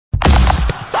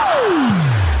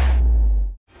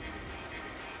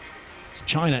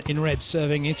China in red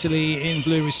serving, Italy in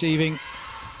blue receiving.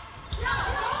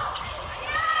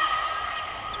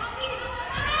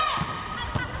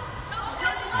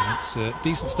 It's a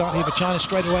decent start here for China,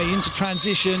 straight away into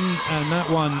transition, and that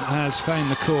one has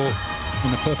found the court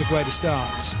and the perfect way to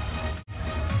start.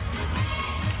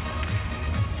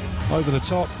 Over the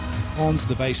top, onto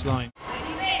the baseline.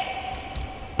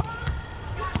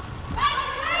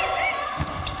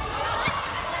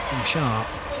 Sharp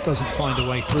doesn't find a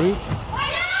way through.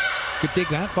 Good dig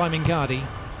that by Mingardi.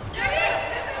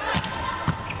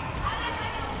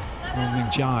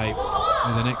 Mingjai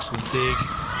with an excellent dig.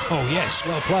 Oh yes,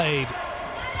 well played.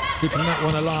 Keeping that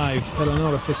one alive,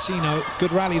 Eleonora Facino.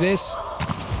 Good rally this.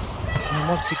 And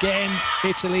once again,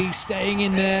 Italy staying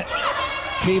in there.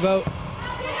 Pivo,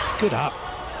 good up,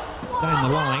 down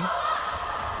the line.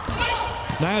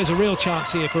 Now is a real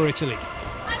chance here for Italy.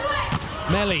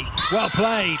 Melli, well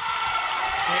played.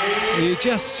 You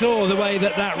just saw the way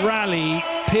that rally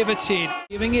pivoted,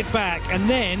 giving it back, and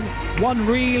then one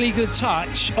really good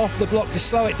touch off the block to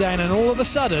slow it down, and all of a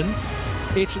sudden,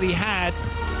 Italy had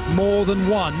more than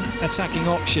one attacking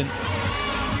option.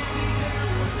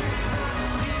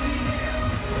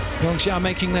 Yongxia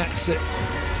making that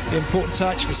important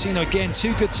touch. Facino again,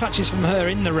 two good touches from her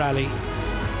in the rally.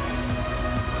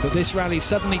 But this rally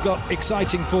suddenly got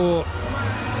exciting for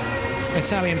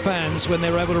Italian fans when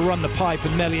they were able to run the pipe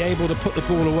and Melli able to put the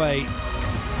ball away.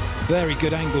 Very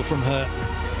good angle from her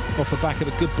off the back of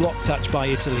a good block touch by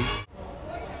Italy.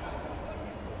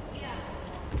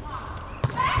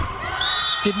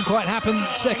 Didn't quite happen.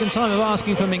 Second time of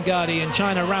asking for Mingardi, and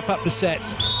China wrap up the set.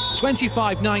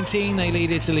 25-19, they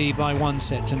lead Italy by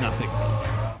 1-0.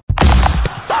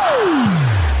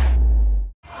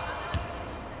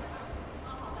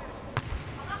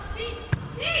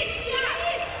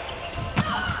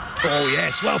 Oh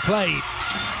yes, well played.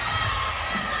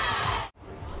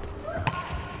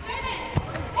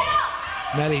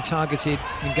 Melli targeted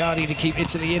Mingardi to keep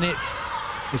Italy in it.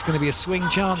 There's going to be a swing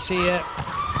chance here.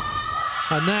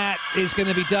 And that is going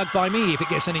to be dug by me if it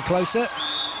gets any closer.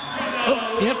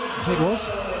 Oh, yep, it was.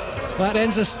 That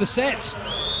ends us the set.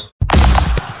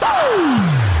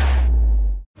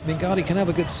 Mingardi can have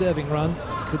a good serving run.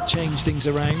 Could change things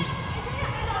around.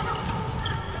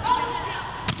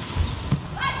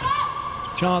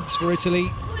 Chance for Italy.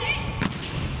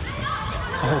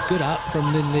 Oh, good up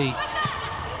from Lin Li.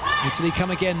 Italy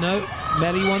come again, though.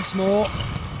 Melli once more.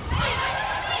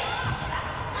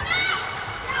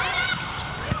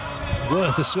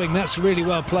 Worth a swing. That's really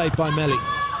well played by Melli.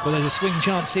 But there's a swing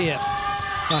chance here.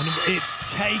 And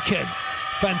it's taken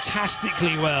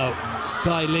fantastically well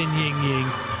by Lin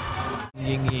Yingying.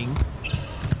 Yingying.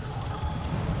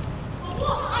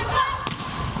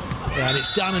 And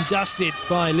it's done and dusted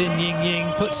by Lin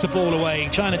Yingying. Puts the ball away.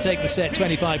 China take the set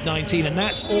 25-19, and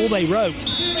that's all they wrote.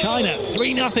 China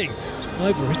 3-0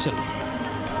 over Italy.